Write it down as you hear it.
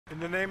In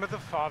the name of the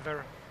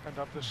Father, and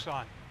of the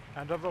Son,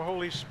 and of the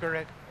Holy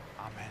Spirit.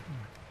 Amen.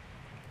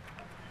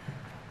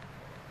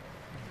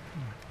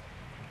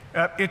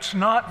 It's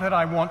not that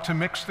I want to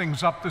mix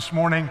things up this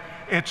morning,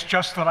 it's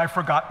just that I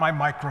forgot my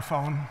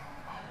microphone.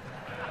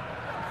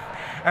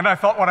 And I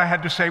thought what I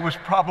had to say was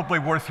probably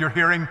worth your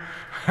hearing,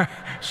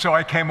 so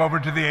I came over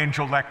to the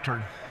angel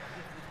lectern.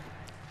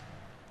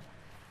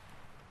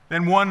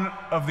 Then one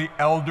of the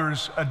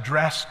elders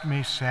addressed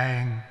me,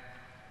 saying,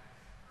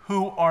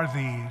 "Who are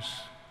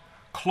these,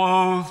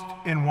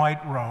 clothed in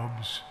white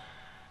robes,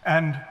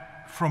 and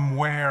from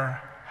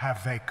where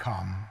have they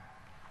come?"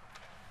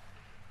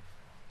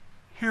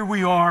 Here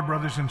we are,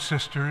 brothers and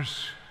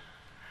sisters.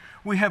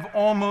 We have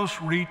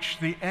almost reached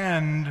the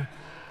end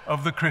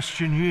of the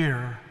Christian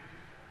year.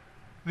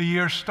 The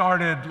year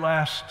started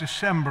last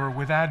December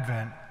with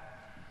Advent,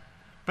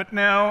 but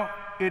now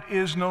it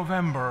is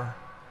November,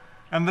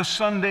 and the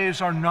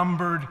Sundays are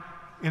numbered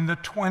in the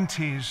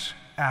 20s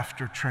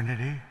after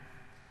Trinity.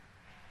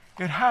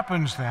 It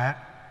happens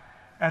that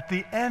at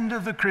the end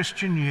of the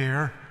Christian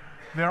year,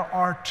 there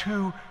are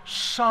two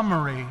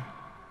summary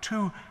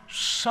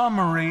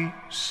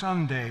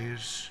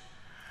Sundays.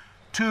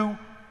 Two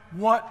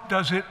what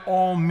does it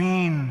all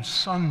mean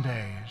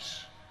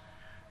Sundays.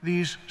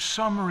 These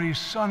summary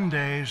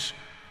Sundays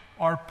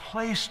are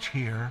placed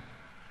here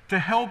to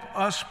help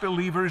us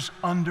believers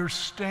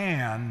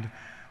understand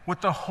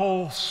what the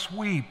whole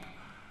sweep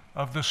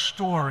of the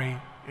story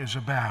is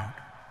about.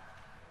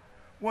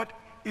 What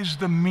is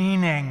the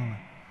meaning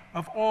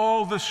of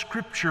all the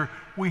scripture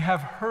we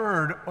have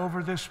heard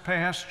over this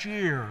past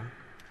year?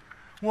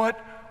 What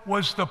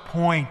was the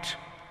point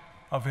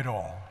of it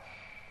all?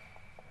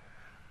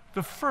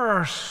 The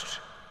first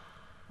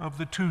of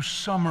the two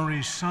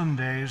summary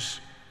Sundays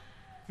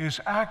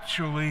is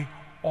actually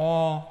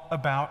all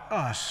about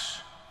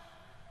us,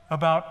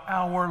 about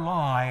our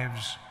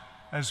lives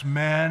as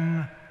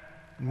men,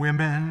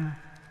 women,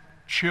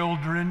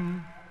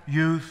 children,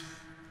 youth,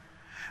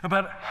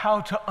 about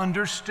how to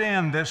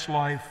understand this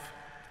life,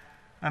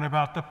 and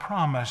about the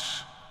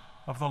promise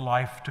of the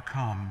life to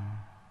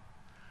come.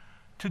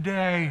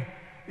 Today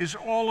is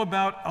all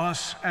about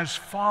us as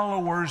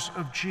followers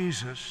of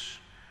Jesus,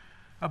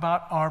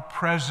 about our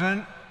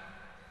present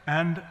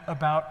and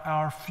about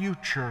our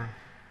future,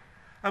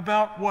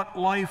 about what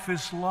life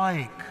is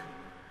like,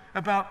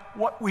 about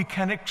what we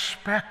can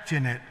expect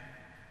in it,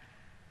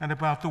 and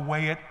about the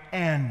way it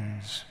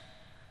ends,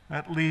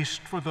 at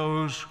least for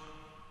those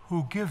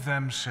who give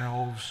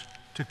themselves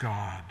to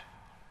God.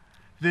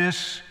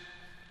 This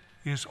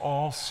is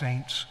All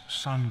Saints'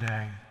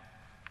 Sunday.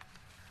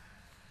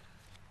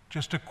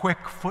 Just a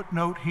quick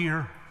footnote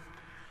here.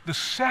 The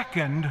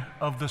second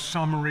of the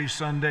summary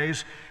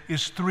Sundays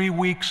is 3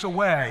 weeks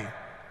away.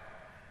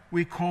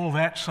 We call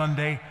that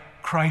Sunday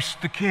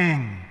Christ the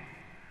King.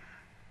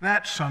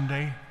 That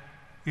Sunday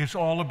is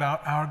all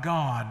about our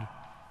God,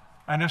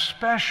 and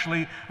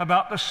especially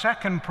about the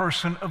second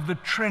person of the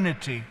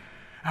Trinity,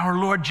 our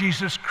Lord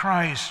Jesus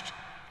Christ,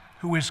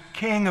 who is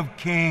King of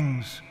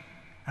Kings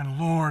and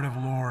Lord of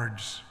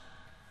Lords.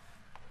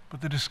 But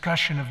the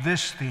discussion of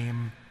this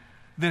theme,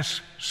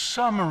 this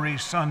summary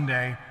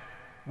Sunday,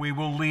 we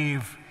will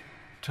leave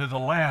to the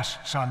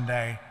last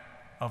Sunday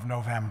of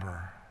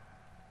November.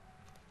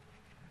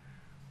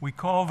 We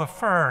call the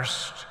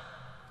first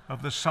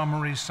of the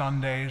summary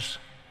Sundays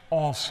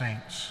All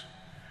Saints.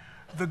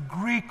 The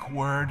Greek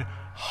word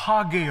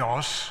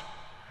hagios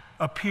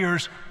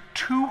appears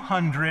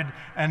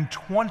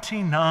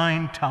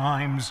 229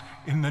 times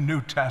in the New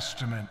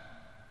Testament,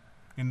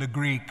 in the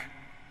Greek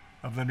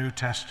of the New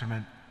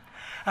Testament.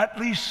 At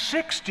least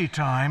 60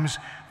 times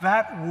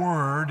that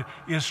word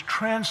is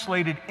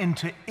translated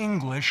into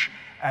English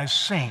as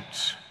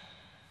saints.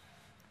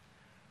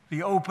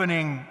 The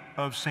opening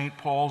of St.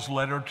 Paul's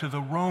letter to the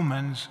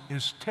Romans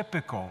is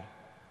typical.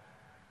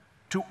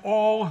 To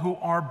all who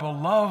are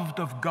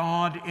beloved of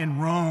God in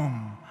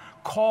Rome,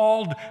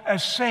 called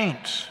as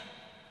saints,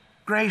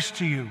 grace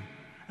to you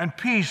and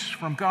peace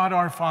from God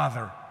our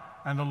Father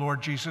and the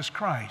Lord Jesus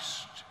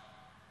Christ.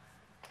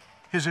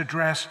 His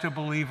address to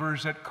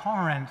believers at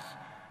Corinth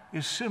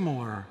is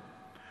similar.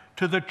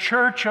 To the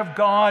church of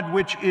God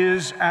which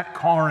is at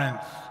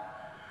Corinth,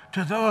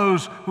 to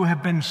those who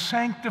have been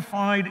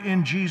sanctified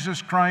in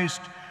Jesus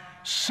Christ,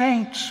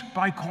 saints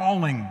by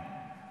calling,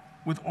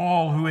 with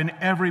all who in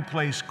every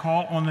place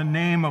call on the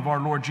name of our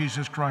Lord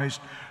Jesus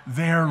Christ,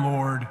 their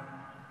Lord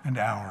and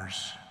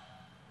ours.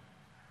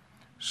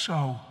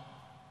 So,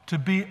 to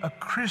be a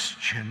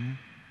Christian,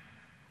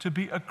 to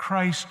be a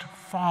Christ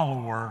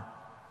follower,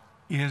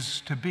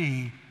 is to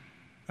be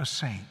a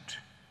saint.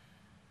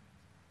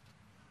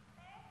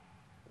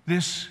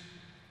 This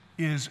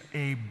is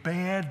a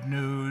bad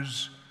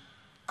news,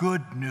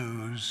 good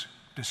news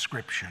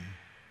description.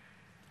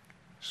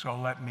 So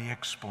let me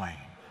explain.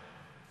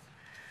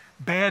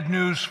 Bad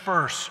news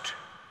first.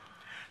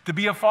 To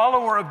be a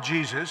follower of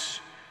Jesus,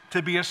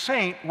 to be a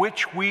saint,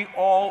 which we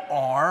all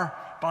are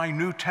by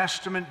New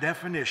Testament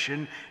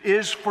definition,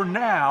 is for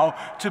now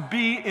to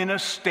be in a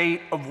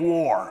state of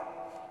war.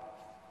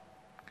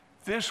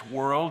 This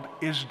world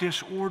is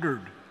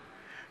disordered.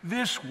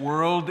 This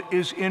world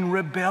is in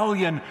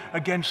rebellion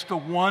against the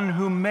one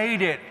who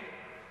made it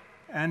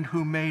and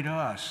who made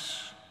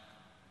us.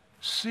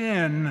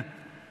 Sin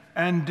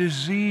and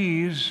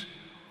disease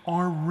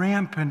are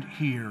rampant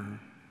here.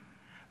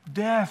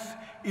 Death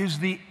is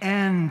the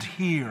end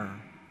here.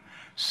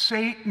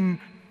 Satan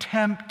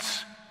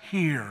tempts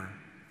here.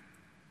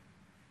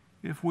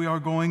 If we are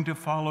going to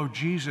follow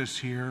Jesus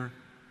here,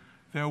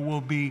 there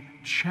will be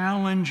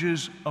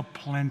challenges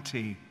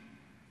aplenty.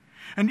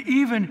 And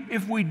even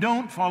if we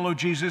don't follow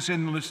Jesus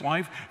in this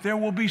life, there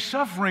will be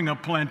suffering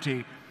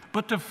aplenty.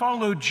 But to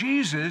follow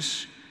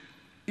Jesus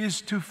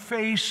is to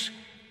face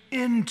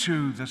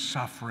into the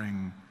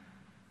suffering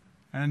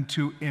and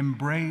to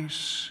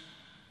embrace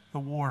the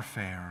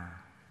warfare.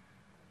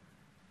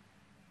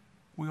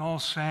 We all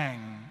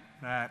sang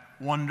that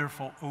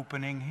wonderful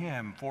opening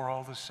hymn, For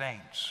All the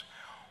Saints.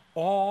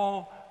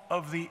 All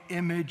of the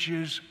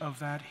images of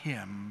that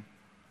hymn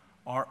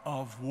are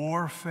of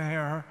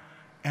warfare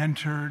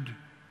entered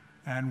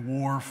and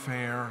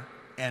warfare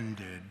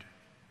ended.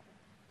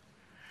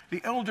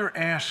 The elder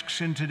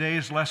asks in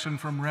today's lesson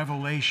from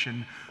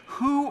Revelation,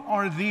 who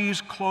are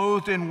these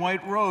clothed in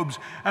white robes,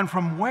 and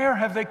from where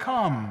have they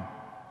come?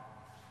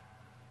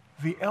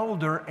 The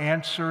elder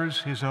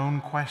answers his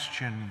own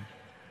question.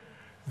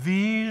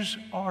 These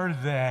are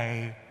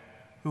they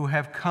who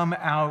have come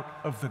out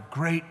of the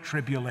great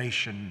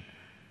tribulation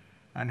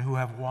and who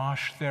have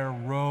washed their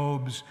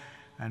robes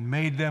and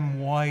made them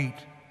white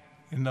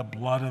in the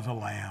blood of the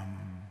Lamb.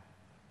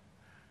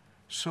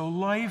 So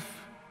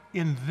life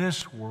in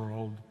this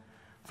world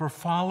for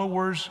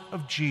followers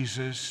of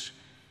Jesus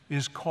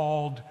is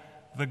called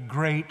the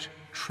Great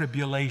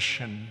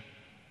Tribulation,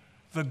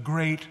 the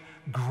great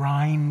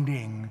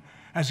grinding,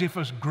 as if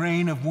a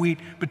grain of wheat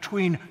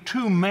between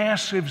two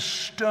massive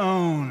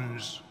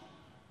stones.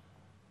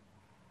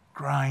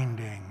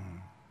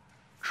 Grinding,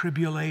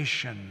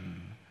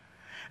 tribulation.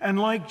 And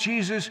like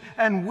Jesus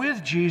and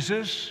with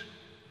Jesus,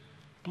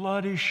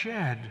 blood is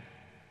shed.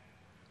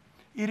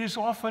 It is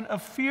often a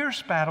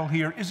fierce battle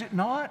here, is it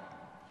not?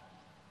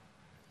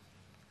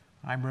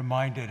 I'm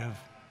reminded of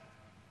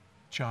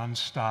John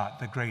Stott,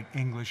 the great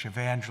English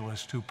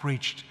evangelist who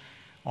preached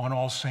on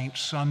All Saints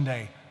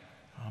Sunday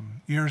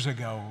years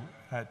ago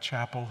at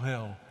Chapel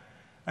Hill,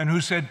 and who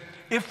said,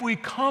 if we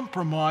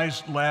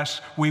compromised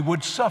less, we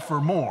would suffer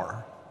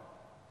more.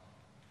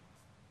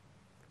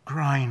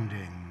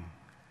 Grinding,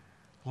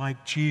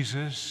 like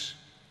Jesus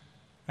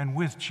and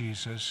with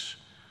Jesus,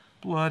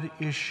 blood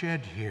is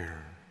shed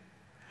here.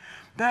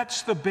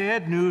 That's the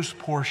bad news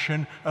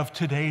portion of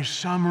today's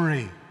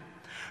summary.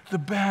 The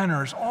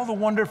banners, all the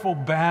wonderful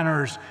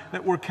banners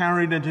that were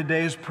carried in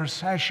today's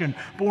procession,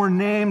 bore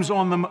names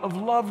on them of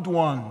loved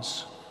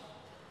ones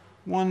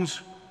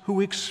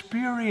who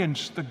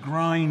experienced the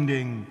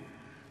grinding,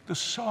 the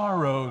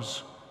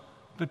sorrows,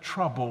 the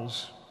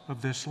troubles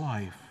of this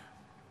life.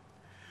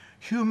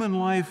 Human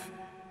life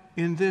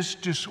in this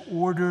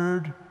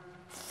disordered,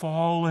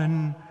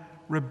 fallen,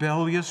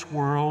 rebellious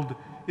world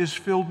is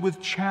filled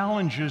with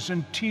challenges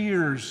and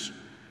tears,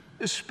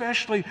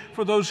 especially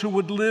for those who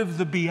would live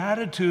the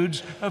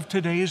Beatitudes of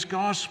today's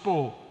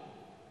gospel,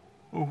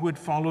 or who would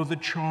follow the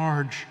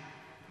charge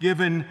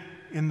given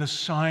in the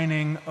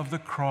signing of the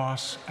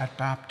cross at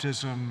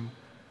baptism.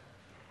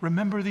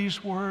 Remember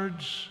these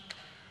words: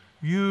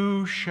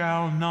 you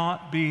shall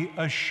not be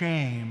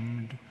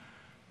ashamed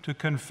to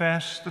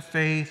confess the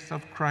faith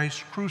of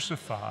Christ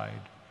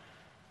crucified,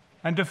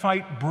 and to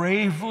fight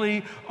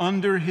bravely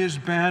under his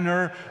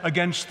banner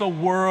against the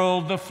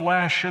world, the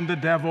flesh, and the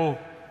devil,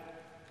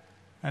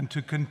 and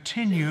to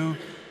continue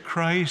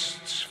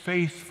Christ's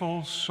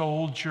faithful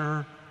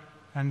soldier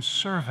and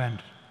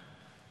servant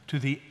to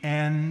the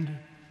end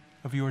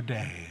of your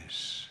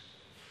days.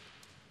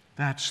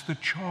 That's the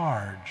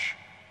charge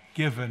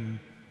given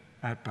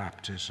at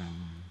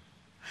baptism.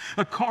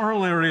 A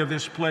corollary in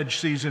this pledge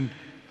season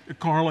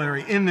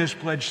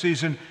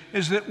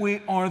is that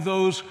we are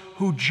those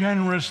who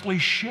generously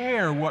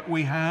share what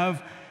we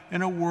have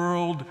in a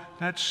world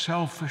that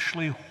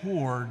selfishly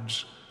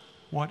hoards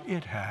what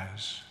it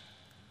has.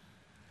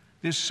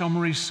 This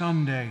Summary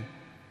Sunday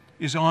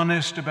is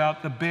honest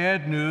about the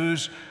bad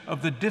news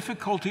of the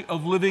difficulty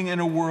of living in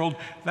a world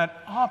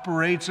that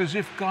operates as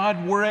if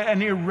God were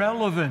an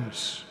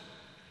irrelevance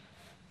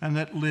and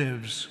that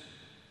lives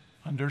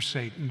under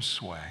Satan's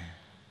sway.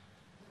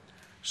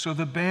 So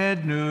the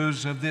bad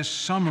news of this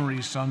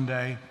Summary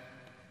Sunday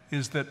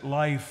is that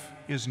life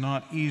is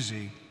not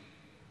easy.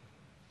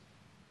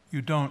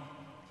 You don't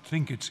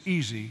think it's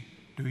easy,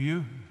 do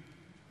you?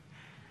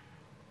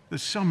 The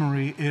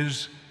summary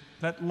is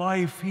that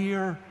life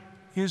here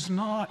is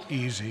not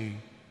easy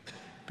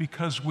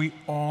because we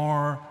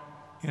are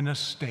in a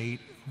state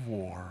of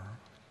war.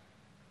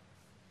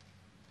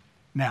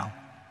 Now,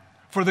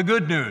 for the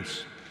good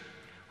news.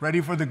 Ready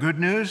for the good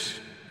news?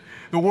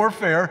 The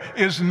warfare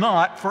is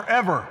not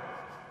forever.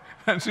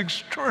 That's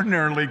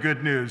extraordinarily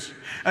good news.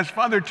 As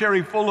Father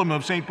Terry Fulham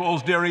of St.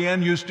 Paul's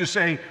Darien used to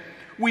say,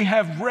 we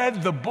have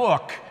read the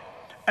book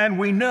And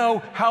we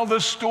know how the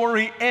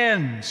story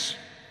ends.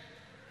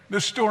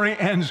 The story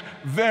ends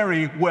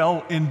very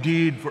well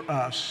indeed for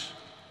us,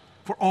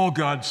 for all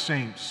God's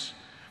saints,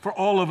 for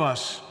all of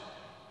us,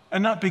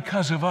 and not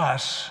because of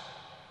us,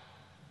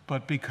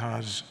 but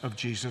because of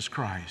Jesus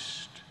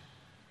Christ.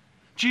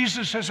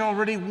 Jesus has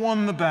already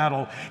won the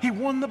battle. He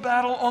won the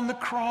battle on the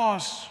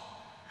cross.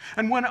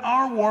 And when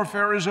our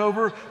warfare is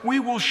over, we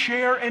will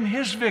share in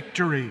his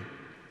victory.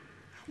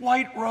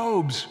 White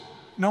robes,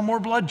 no more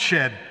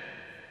bloodshed,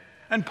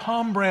 and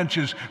palm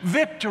branches,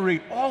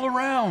 victory all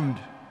around.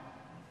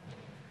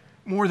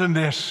 More than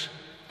this,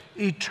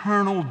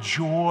 eternal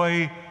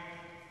joy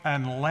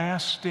and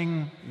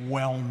lasting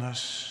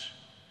wellness.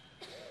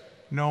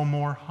 No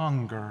more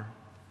hunger,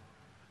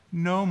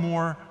 no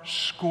more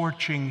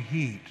scorching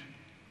heat.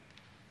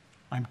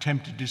 I'm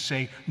tempted to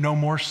say no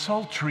more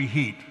sultry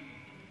heat,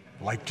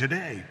 like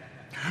today.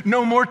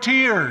 No more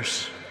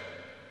tears.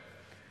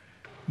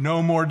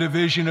 No more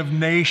division of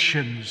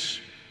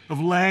nations,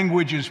 of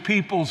languages,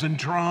 peoples, and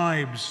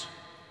tribes.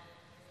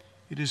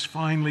 It is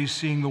finally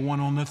seeing the one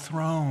on the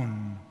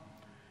throne,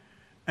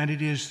 and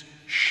it is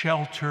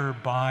shelter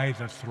by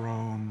the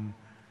throne,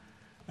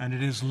 and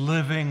it is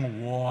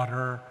living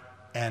water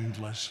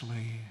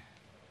endlessly.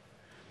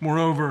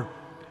 Moreover,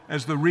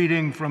 as the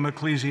reading from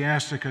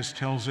Ecclesiasticus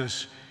tells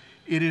us,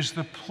 it is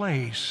the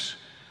place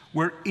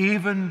where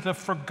even the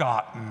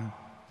forgotten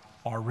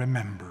are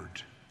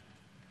remembered.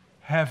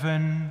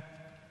 Heaven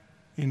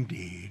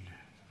indeed.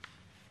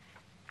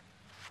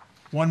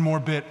 One more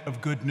bit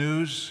of good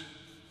news.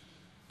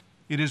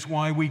 It is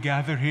why we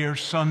gather here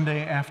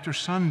Sunday after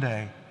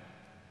Sunday,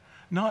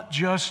 not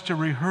just to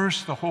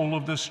rehearse the whole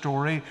of the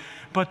story,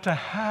 but to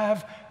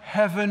have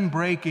heaven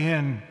break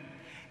in,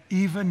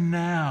 even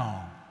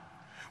now,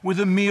 with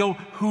a meal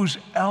whose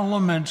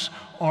elements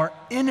are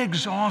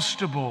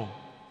inexhaustible,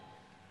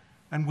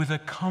 and with a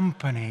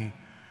company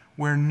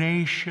where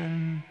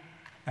nation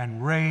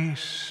and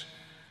race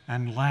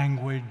and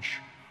language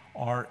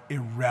are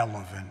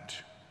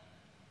irrelevant.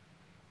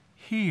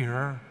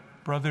 Here,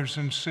 brothers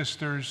and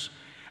sisters,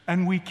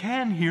 and we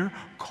can here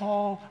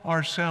call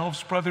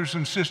ourselves brothers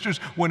and sisters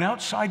when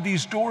outside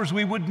these doors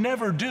we would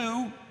never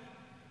do.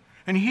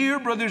 And here,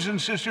 brothers and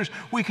sisters,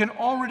 we can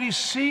already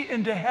see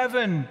into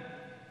heaven.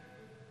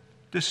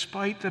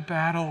 Despite the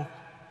battle,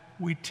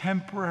 we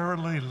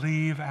temporarily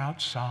leave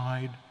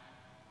outside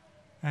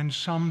and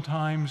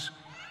sometimes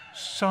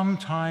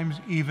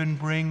even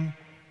bring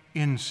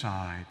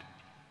inside.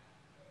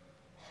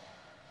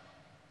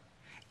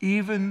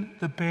 Even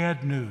the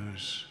bad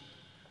news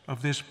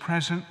of this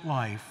present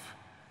life,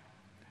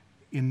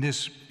 in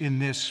this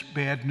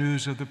bad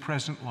news of the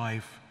present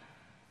life,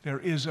 there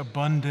is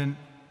abundant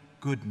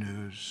good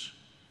news.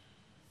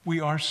 We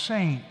are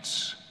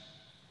saints,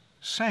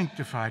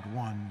 sanctified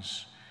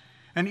ones,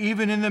 and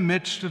even in the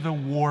midst of the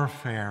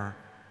warfare,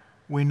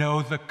 we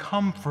know the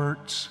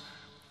comforts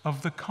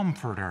of the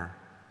Comforter: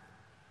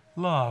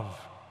 love,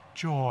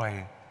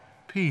 joy,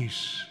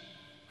 peace,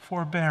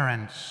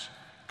 forbearance,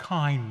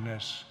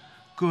 kindness,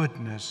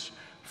 goodness,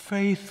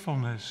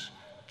 faithfulness,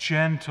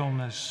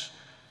 gentleness,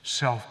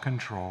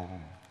 self-control.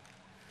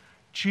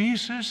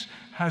 Jesus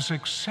has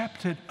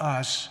accepted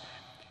us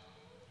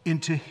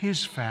into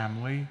his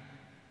family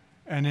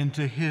and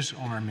into his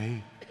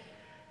army,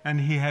 and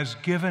he has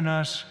given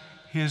us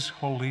his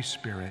Holy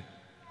Spirit.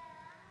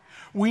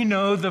 We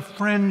know the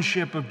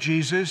friendship of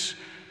Jesus,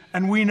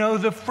 and we know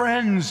the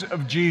friends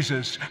of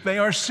Jesus. They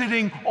are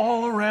sitting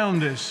all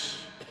around us.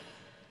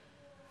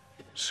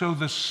 So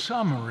the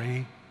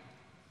summary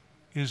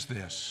is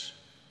this: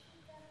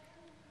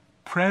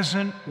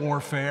 present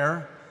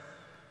warfare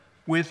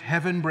with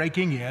heaven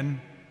breaking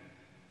in,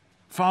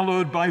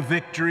 followed by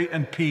victory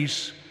and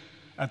peace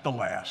at the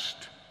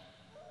last.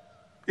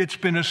 It's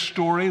been a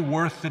story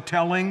worth the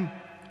telling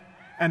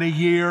and a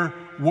year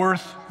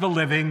worth the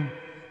living.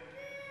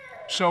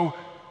 So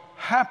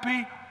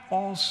happy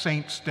All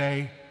Saints'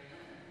 Day,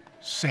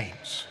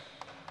 saints.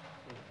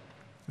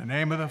 In the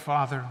name of the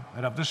Father,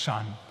 and of the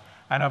Son,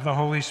 and of the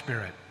Holy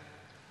Spirit.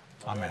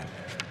 Amen.